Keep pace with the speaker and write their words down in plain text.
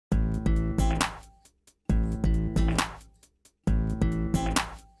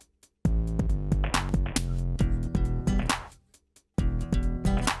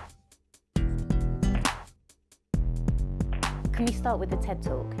Can you start with the TED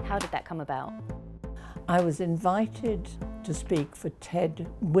Talk? How did that come about? I was invited to speak for TED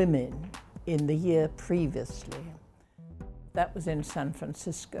Women in the year previously. That was in San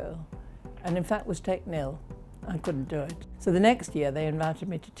Francisco, and in fact was taken ill. I couldn't do it. So the next year they invited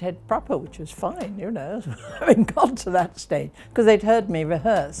me to TED proper, which was fine, you know, having got to that stage, because they'd heard me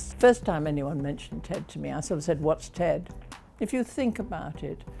rehearse. First time anyone mentioned TED to me, I sort of said, "What's TED?" If you think about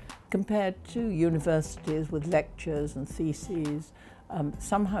it, compared to universities with lectures and theses,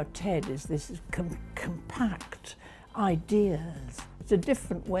 somehow TED is this compact ideas. It's a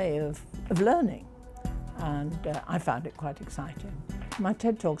different way of learning, and I found it quite exciting. My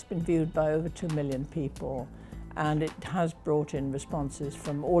TED Talk's been viewed by over 2 million people, and it has brought in responses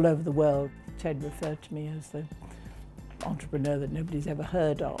from all over the world. TED referred to me as the entrepreneur that nobody's ever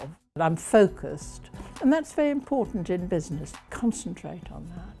heard of. I'm focused, and that's very important in business. Concentrate on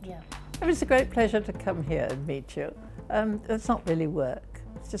that. Yeah. It was a great pleasure to come here and meet you. It's not really work,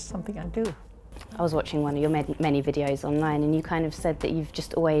 it's just something I do. I was watching one of your many videos online, and you kind of said that you've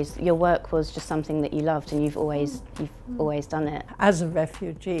just always, your work was just something that you loved, and you've always done it. As a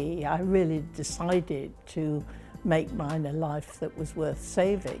refugee, I really decided to make mine a life that was worth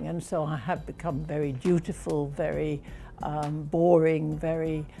saving, and so I have become very dutiful, very boring,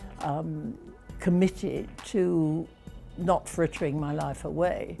 very committed to not frittering my life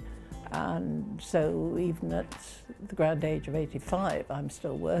away. And so even at the grand age of 85, I'm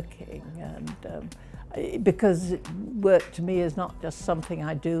still working, and because work to me is not just something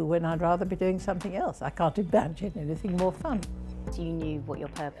I do when I'd rather be doing something else. I can't imagine anything more fun. You knew what your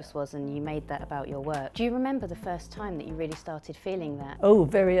purpose was, and you made that about your work. Do you remember the first time that you really started feeling that? Oh,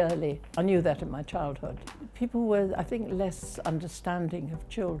 very early. I knew that in my childhood. People were, I think, less understanding of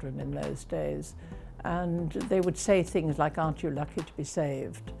children in those days, and they would say things like, "Aren't you lucky to be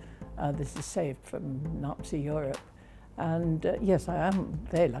saved?" This is saved from Nazi Europe. And yes, I am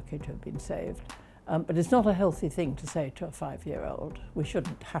very lucky to have been saved. But it's not a healthy thing to say to a 5-year-old. We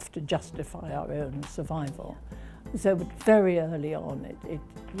shouldn't have to justify our own survival. So but very early on,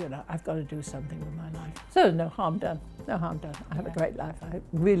 you know, I've got to do something with my life. So no harm done, no harm done. I have a great life. I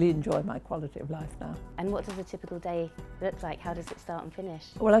really enjoy my quality of life now. And what does a typical day look like? How does it start and finish?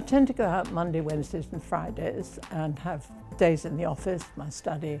 Well, I tend to go out Monday, Wednesdays and Fridays and have days in the office, my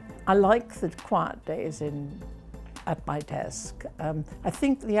study. I like the quiet days at my desk. I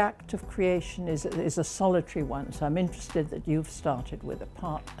think the act of creation is a solitary one, so I'm interested that you've started with a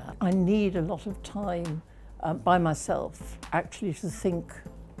partner. I need a lot of time by myself, actually, to think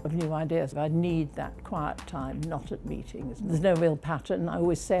of new ideas. I need that quiet time, not at meetings. There's no real pattern. I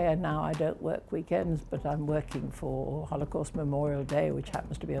always say now I don't work weekends, but I'm working for Holocaust Memorial Day, which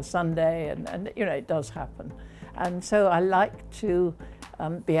happens to be a Sunday, and you know, it does happen. And so I like to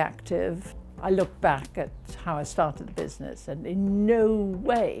be active. I look back at how I started the business, and in no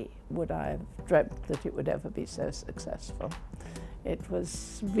way would I have dreamt that it would ever be so successful. It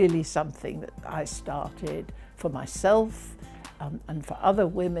was really something that I started for myself and for other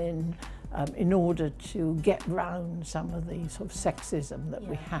women in order to get round some of the sort of sexism that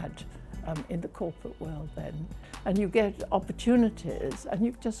we had in the corporate world then. And you get opportunities, and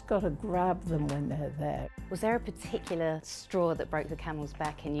you've just got to grab them when they're there. Was there a particular straw that broke the camel's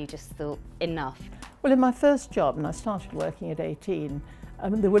back and you just thought, enough? Well, in my first job, and I started working at 18,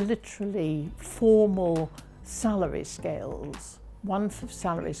 there were literally formal salary scales. One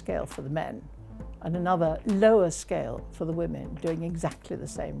salary scale for the men and another lower scale for the women doing exactly the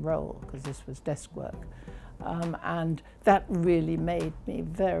same role, because this was desk work. And that really made me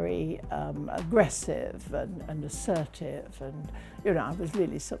very aggressive and assertive, and you know, I was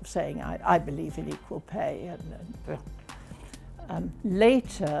really sort of saying I believe in equal pay.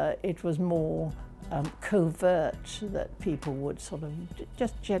 Later it was more covert, that people would sort of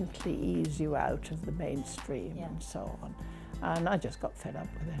just gently ease you out of the mainstream and so on. And I just got fed up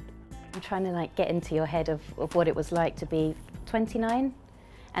with it. I'm trying to get into your head of what it was like to be 29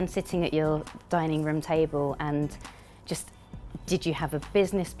 and sitting at your dining room table, and just, did you have a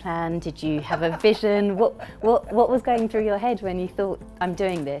business plan? Did you have a vision? What was going through your head when you thought, I'm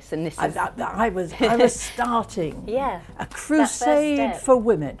doing this and this is... I was starting a crusade for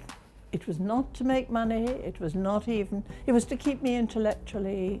women. It was not to make money, it was not even, it was to keep me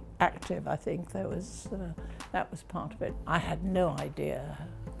intellectually active. I think that was part of it. I had no idea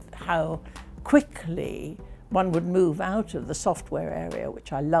how quickly one would move out of the software area,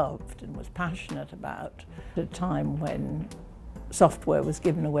 which I loved and was passionate about, at a time when software was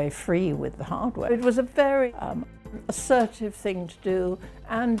given away free with the hardware. It was a very assertive thing to do,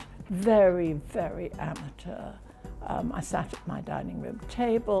 and very, very amateur. I sat at my dining room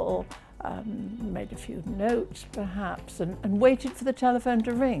table, made a few notes perhaps, and waited for the telephone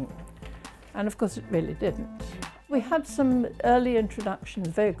to ring. And of course it really didn't. We had some early introductions,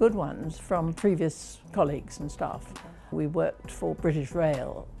 very good ones, from previous colleagues and staff. We worked for British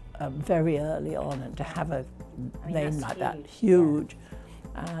Rail very early on, and to have a name like that, huge.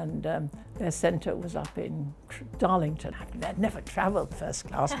 And their centre was up in Darlington. They'd never travelled first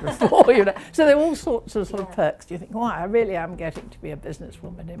class before, you know. So there were all sorts of perks. You think, wow, I really am getting to be a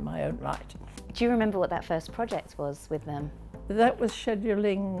businesswoman in my own right. Do you remember what that first project was with them? That was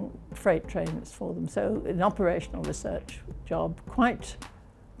scheduling freight trains for them. So an operational research job, quite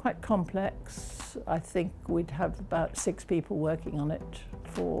complex. I think we'd have about 6 people working on it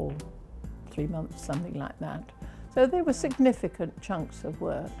for 3 months, something like that. So they were significant chunks of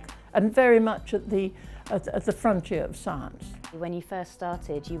work, and very much at the frontier of science. When you first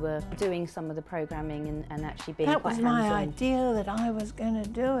started, you were doing some of the programming and actually being quite hands-on. That was my idea, that I was going to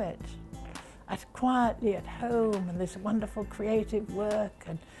do it. Quietly at home, and this wonderful creative work,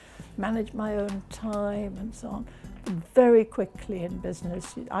 and manage my own time and so on. But very quickly in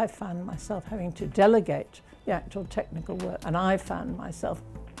business, I found myself having to delegate the actual technical work, and I found myself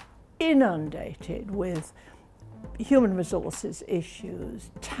inundated with human resources issues,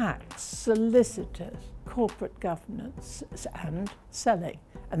 tax, solicitors, corporate governance, and selling.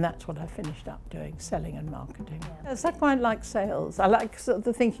 And that's what I finished up doing, selling and marketing. Yes, I quite like sales. I like sort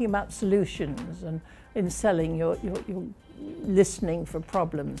of thinking about solutions, and in selling you're listening for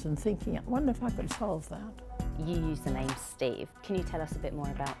problems and thinking, I wonder if I could solve that. You use the name Steve. Can you tell us a bit more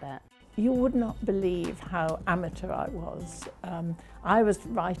about that? You would not believe how amateur I was. I was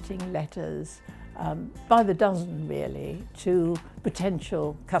writing letters by the dozen really to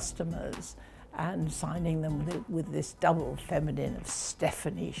potential customers, and signing them with this double feminine of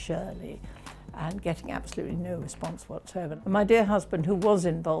Stephanie Shirley, and getting absolutely no response whatsoever. And my dear husband, who was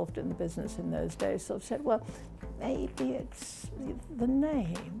involved in the business in those days, sort of said, well, maybe it's the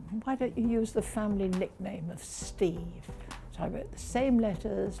name. Why don't you use the family nickname of Steve? So I wrote the same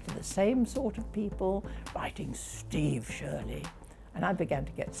letters to the same sort of people, writing Steve Shirley. And I began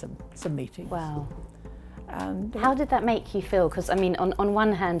to get some meetings. Wow. And how did that make you feel? Because I mean, on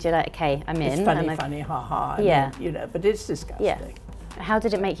one hand, you're like, okay, I'm in. It's funny, ha ha. Yeah. You know, but it's disgusting. Yeah. How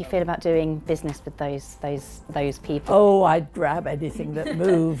did it make you feel about doing business with those people? Oh, I'd grab anything that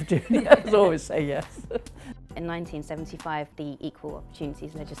moved. I'd always say yes. In 1975, the Equal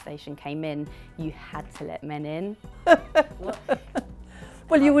Opportunities legislation came in. You had to let men in.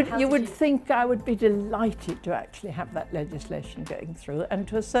 Well, you would think I would be delighted to actually have that legislation going through, and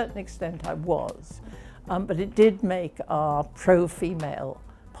to a certain extent I was. But it did make our pro-female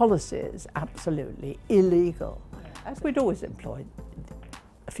policies absolutely illegal, as we'd always employed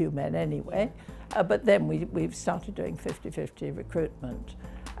a few men anyway. But then we've started doing 50-50 recruitment.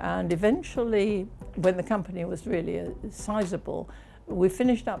 And eventually, when the company was really sizable, we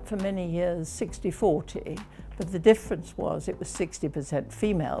finished up for many years 60-40, but the difference was it was 60%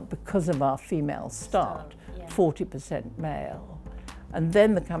 female because of our female start, 40% male. And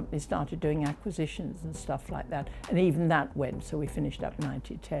then the company started doing acquisitions and stuff like that, and even that went, so we finished up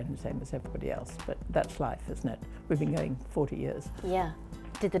 90-10, same as everybody else, but that's life, isn't it? We've been going 40 years. Yeah.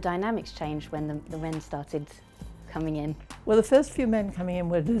 Did the dynamics change when the men started coming in? Well, the first few men coming in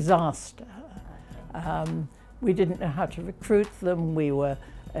were a disaster. We didn't know how to recruit them. We were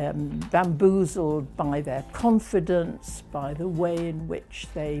bamboozled by their confidence, by the way in which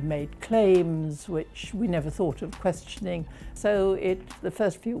they made claims, which we never thought of questioning. So the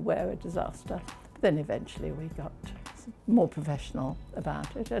first few were a disaster. But then eventually we got more professional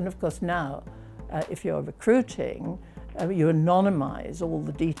about it. And of course now, if you're recruiting, you anonymise all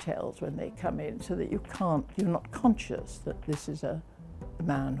the details when they come in, so that you're not conscious that this is a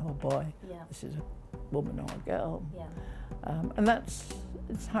man or boy, this is a woman or a girl. And that's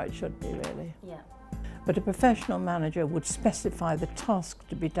how it should be, really. But a professional manager would specify the task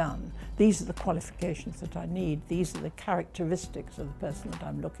to be done. These are the qualifications that I need, these are the characteristics of the person that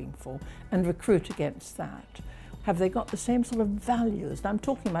I'm looking for, and recruit against that. Have they got the same sort of values? And I'm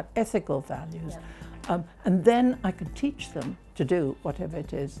talking about ethical values. And then I can teach them to do whatever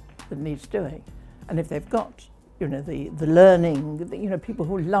it is that needs doing. And if they've got, the learning, people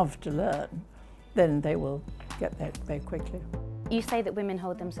who love to learn, then they will get there very quickly. You say that women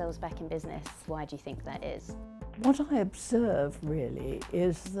hold themselves back in business. Why do you think that is? What I observe really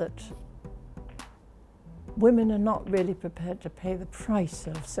is that women are not really prepared to pay the price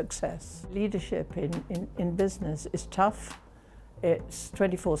of success. Leadership in business is tough. It's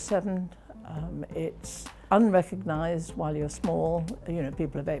 24/7. It's unrecognised while you're small.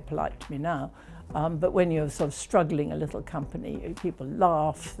 People are very polite to me now. But when you're sort of struggling a little company, people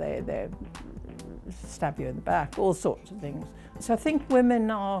laugh, they stab you in the back, all sorts of things. So I think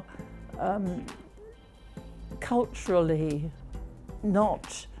women are culturally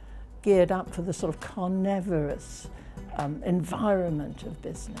not geared up for the sort of carnivorous environment of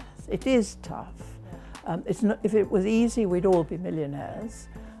business. It is tough. It's not, if it was easy, we'd all be millionaires.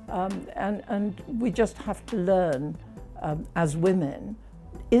 And we just have to learn as women,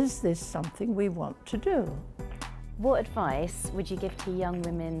 is this something we want to do? What advice would you give to young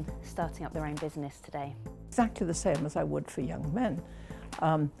women starting up their own business today? Exactly the same as I would for young men.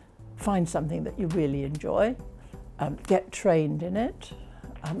 Find something that you really enjoy, get trained in it,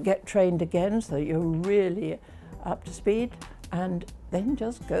 get trained again so that you're really up to speed, and then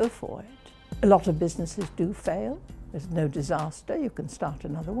just go for it. A lot of businesses do fail. There's no disaster. You can start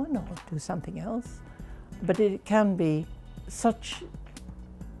another one or do something else. But it can be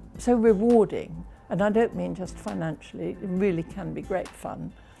so rewarding, and I don't mean just financially, it really can be great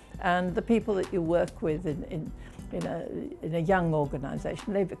fun. And the people that you work with in a young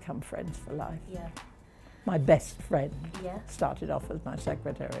organisation, they become friends for life. Yeah. My best friend started off as my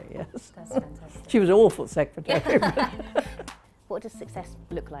secretary, yes. That's fantastic. She was an awful secretary. What does success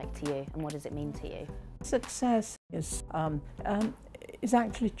look like to you, and what does it mean to you? Success is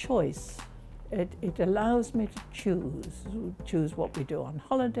actually choice. It allows me to choose what we do on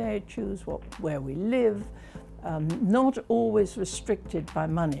holiday, choose where we live, not always restricted by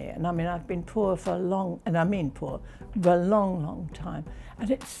money. And I mean, I've been poor for a long time. And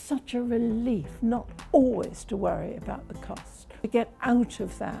it's such a relief not always to worry about the cost. To get out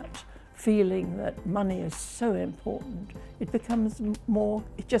of that feeling that money is so important, it becomes more,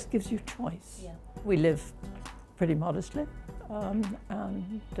 it just gives you choice. Yeah. We live pretty modestly and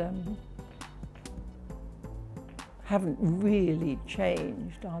haven't really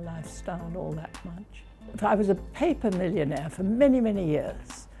changed our lifestyle all that much. I was a paper millionaire for many, many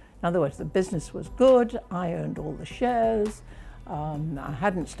years. In other words, the business was good, I owned all the shares, I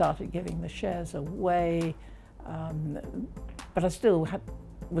hadn't started giving the shares away, but I still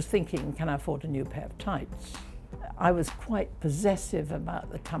was thinking, can I afford a new pair of tights? I was quite possessive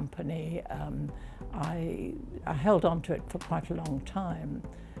about the company. I held on to it for quite a long time.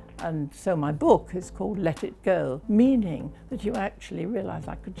 And so my book is called Let It Go, meaning that you actually realise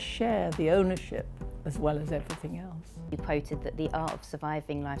I could share the ownership as well as everything else. You quoted that the art of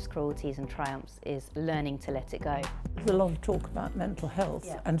surviving life's cruelties and triumphs is learning to let it go. There's a lot of talk about mental health,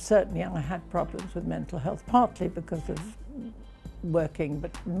 and certainly I had problems with mental health, partly because of working,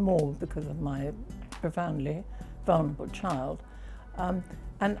 but more because of my profoundly vulnerable child.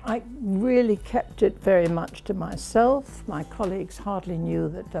 And I really kept it very much to myself. My colleagues hardly knew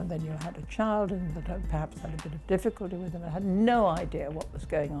that they knew I had a child and that I perhaps had a bit of difficulty with them. I had no idea what was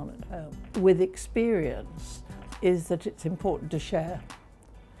going on at home. With experience is that it's important to share.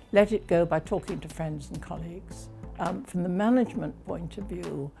 Let it go by talking to friends and colleagues. From the management point of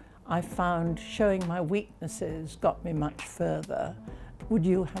view, I found showing my weaknesses got me much further. Would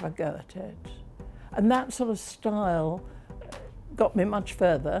you have a go at it? And that sort of style got me much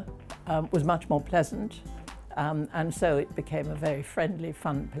further, was much more pleasant, and so it became a very friendly,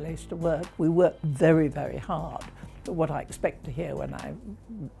 fun place to work. We work very, very hard, but what I expect to hear when I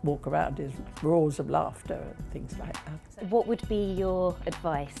walk around is roars of laughter and things like that. So what would be your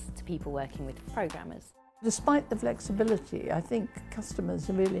advice to people working with programmers? Despite the flexibility, I think customers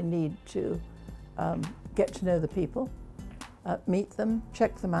really need to get to know the people, meet them,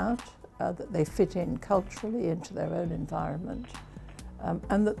 check them out, that they fit in culturally into their own environment,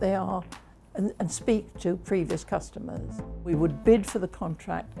 and that they are, and speak to previous customers. We would bid for the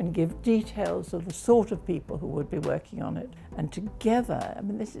contract and give details of the sort of people who would be working on it. And together, I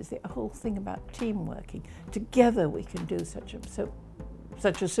mean, this is the whole thing about team working. Together we can do such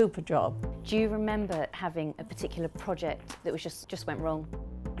a super job. Do you remember having a particular project that was just went wrong?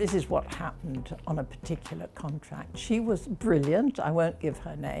 This is what happened on a particular contract. She was brilliant, I won't give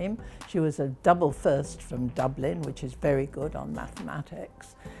her name. She was a double first from Dublin, which is very good on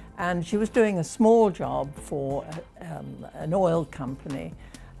mathematics. And she was doing a small job for an oil company.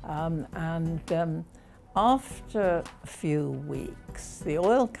 After a few weeks, the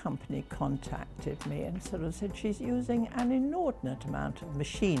oil company contacted me and sort of said she's using an inordinate amount of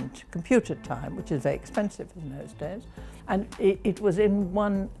computer time, which is very expensive in those days. And it was in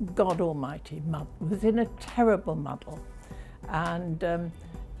one God Almighty muddle. It was in a terrible muddle. And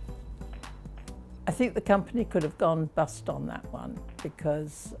I think the company could have gone bust on that one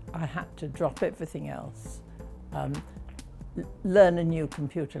because I had to drop everything else, learn a new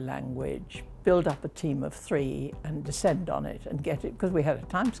computer language, build up a team of 3 and descend on it and get it, because we had a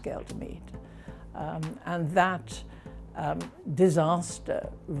time scale to meet. And that disaster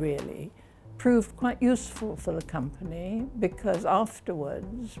really proved quite useful for the company, because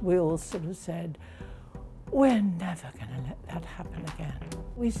afterwards we all sort of said, we're never going to let that happen again.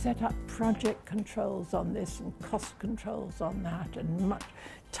 We set up project controls on this and cost controls on that, and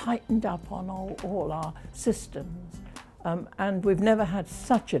tightened up on all our systems. And we've never had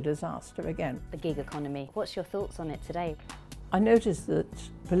such a disaster again. The gig economy, what's your thoughts on it today? I noticed that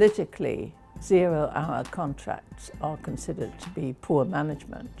politically, 0-hour contracts are considered to be poor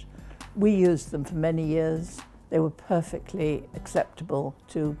management. We used them for many years. They were perfectly acceptable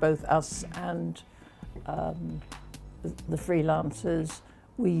to both us and the freelancers.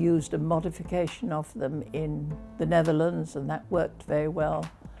 We used a modification of them in the Netherlands, and that worked very well.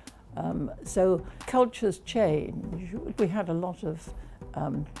 So cultures change. We had a lot of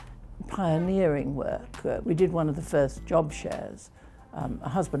pioneering work. We did one of the first job shares. A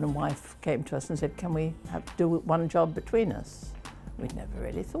husband and wife came to us and said, can we do one job between us? We'd never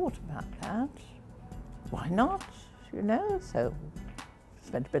really thought about that. Why not, you know? So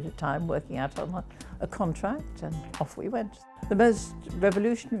spent a bit of time working out on a contract, and off we went. The most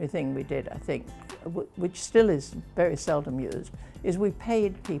revolutionary thing we did, I think, which still is very seldom used, is we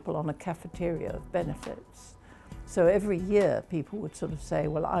paid people on a cafeteria of benefits. So every year people would sort of say,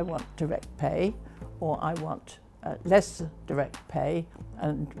 well, I want direct pay, or I want less direct pay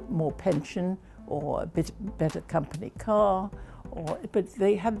and more pension, or a bit better company car, but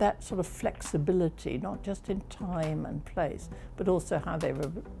they had that sort of flexibility, not just in time and place, but also how they were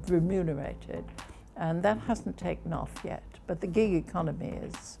remunerated. And that hasn't taken off yet, but the gig economy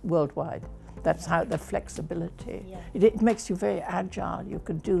is worldwide. That's how the flexibility. Yeah. It makes you very agile. You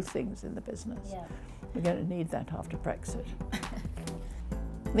can do things in the business. Yeah. We're going to need that after Brexit.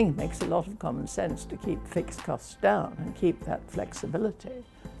 I think it makes a lot of common sense to keep fixed costs down and keep that flexibility,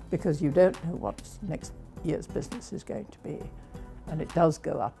 because you don't know what next year's business is going to be, and it does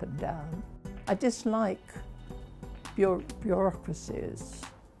go up and down. I dislike bureaucracies,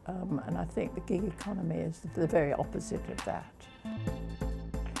 and I think the gig economy is the very opposite of that.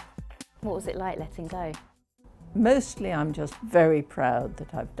 What was it like letting go? Mostly I'm just very proud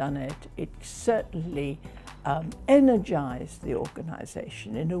that I've done it. It certainly energized the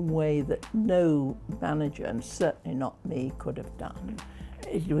organisation in a way that no manager, and certainly not me, could have done.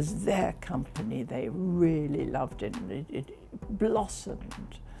 It was their company, they really loved it, and it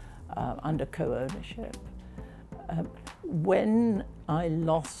blossomed under co-ownership. When I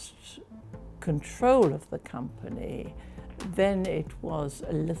lost control of the company, then it was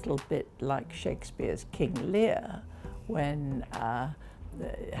a little bit like Shakespeare's King Lear, when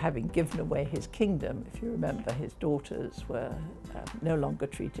having given away his kingdom, if you remember, his daughters were no longer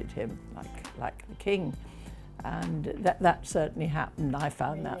treated him like the king. And that certainly happened. I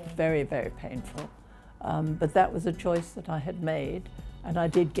found that very, very painful. But that was a choice that I had made, and I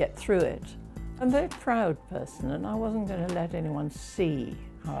did get through it. I'm a very proud person, and I wasn't going to let anyone see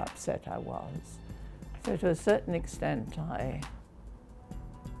how upset I was. So to a certain extent, I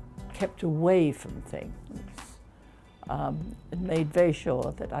kept away from things, and made very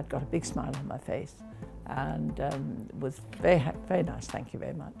sure that I'd got a big smile on my face, and was very, very nice, thank you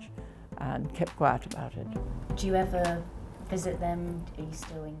very much, and kept quiet about it. Do you ever visit them? Are you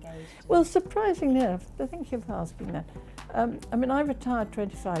still engaged? Well, surprisingly enough, thank you for asking that. I mean, I retired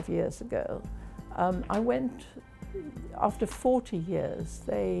 25 years ago. I went, after 40 years,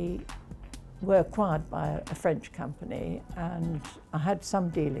 they were acquired by a French company, and I had some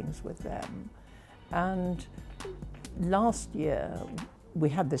dealings with them. And last year, we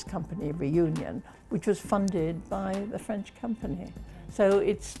had this company reunion, which was funded by the French company. So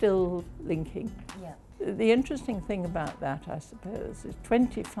it's still linking. Yeah. The interesting thing about that, I suppose, is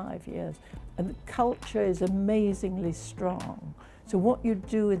 25 years, and the culture is amazingly strong. So what you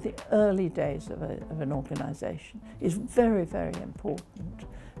do in the early days of an organisation is very, very important,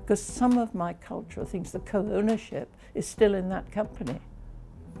 because some of my cultural things, the co-ownership, is still in that company,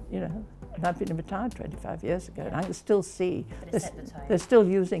 you know. And I've been retired 25 years ago, and I can still see they're still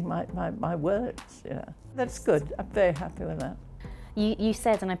using my words. You know. That's good. I'm very happy with that. You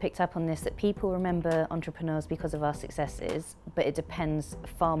said, and I picked up on this, that people remember entrepreneurs because of our successes, but it depends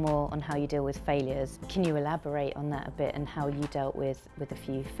far more on how you deal with failures. Can you elaborate on that a bit, and how you dealt with a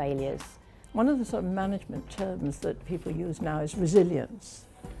few failures? One of the sort of management terms that people use now is resilience,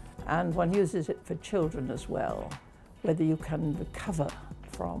 and one uses it for children as well, whether you can recover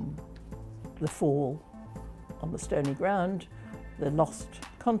from the fall on the stony ground, the lost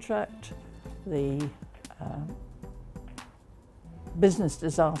contract, the business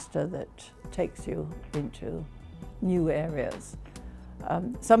disaster that takes you into new areas.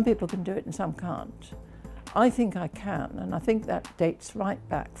 Some people can do it and some can't. I think I can, and I think that dates right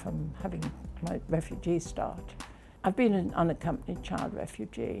back from having my refugee start. I've been an unaccompanied child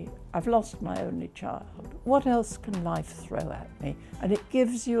refugee. I've lost my only child. What else can life throw at me? And it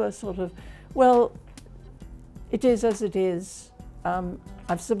gives you a sort of, well, it is as it is.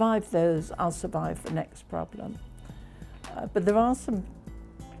 I've survived those, I'll survive the next problem. But there are some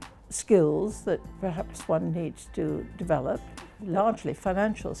skills that perhaps one needs to develop, largely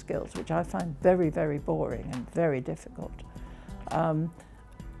financial skills, which I find very, very boring and very difficult.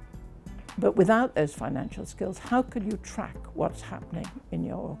 But without those financial skills, how could you track what's happening in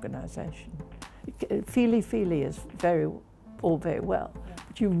your organisation? Feely is all very well,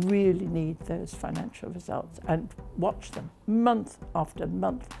 but you really need those financial results and watch them month after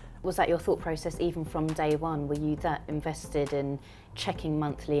month. Was that your thought process even from day one? Were you that invested in checking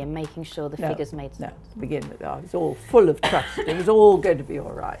monthly and making sure the figures made sense? No, to begin with, I was all full of trust. It was all going to be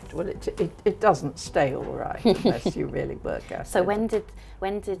all right. Well, it doesn't stay all right unless you really work at it. So when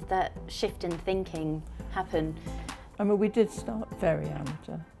did that shift in thinking happen? I mean, we did start very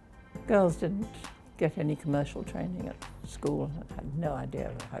amateur. Girls didn't get any commercial training at school. I had no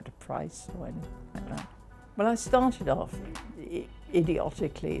idea how to price or anything like that. Well, I started off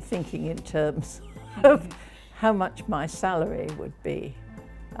idiotically thinking in terms of how much my salary would be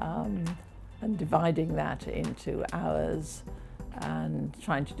and dividing that into hours and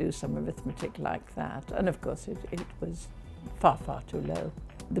trying to do some arithmetic like that. And of course it was far, far too low.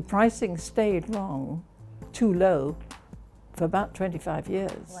 The pricing stayed too low for about 25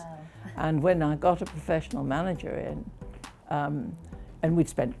 years. Wow. And when I got a professional manager in, and we'd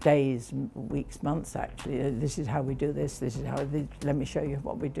spent days, weeks, months actually, this is how we do this is how, let me show you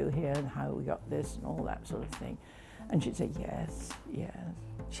what we do here and how we got this and all that sort of thing. And she'd say, yes, yes.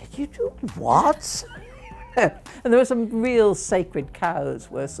 She said, you do what? And there were some real sacred cows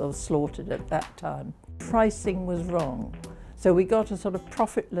were sort of slaughtered at that time. Pricing was wrong. So we got a sort of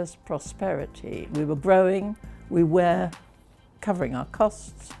profitless prosperity. We were growing, we were covering our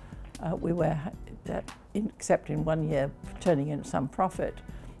costs, we were, except in 1 year, turning in some profit,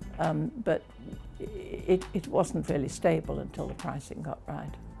 but it wasn't really stable until the pricing got right.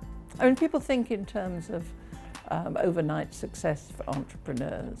 I mean, people think in terms of overnight success for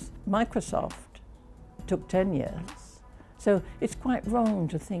entrepreneurs. Microsoft took 10 years, so it's quite wrong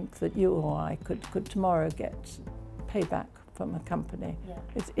to think that you or I could tomorrow get payback from a company.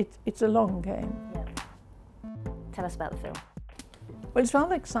 Yeah. It's a long game. Yeah. Tell us about the film. Well, it's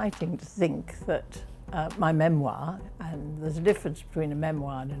rather exciting to think that my memoir, and there's a difference between a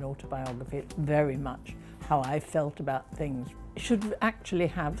memoir and an autobiography, it's very much how I felt about things, should actually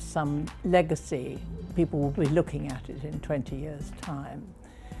have some legacy. People will be looking at it in 20 years' time.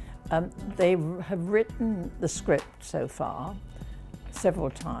 They have written the script so far several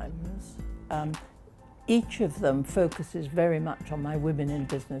times. Each of them focuses very much on my women in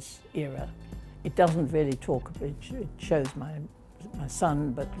business era. It doesn't really talk, it shows my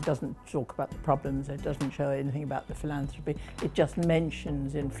son, but it doesn't talk about the problems, it doesn't show anything about the philanthropy. It just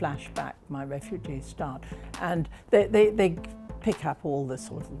mentions in flashback my refugee start. And they pick up all the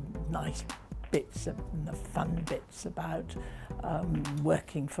sort of nice bits and the fun bits about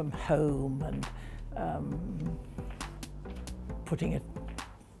working from home and putting a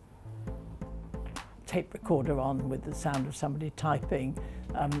tape recorder on with the sound of somebody typing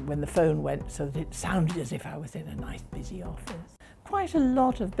when the phone went, so that it sounded as if I was in a nice busy office. Quite a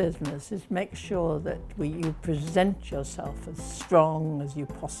lot of business is make sure that you present yourself as strong as you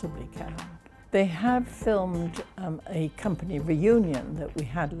possibly can. They have filmed a company reunion that we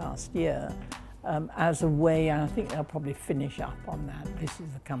had last year as a way, and I think they'll probably finish up on that. This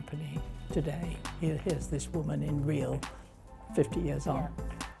is the company today. Here's this woman in real 50 years on.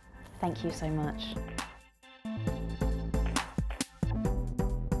 Yeah. Thank you so much.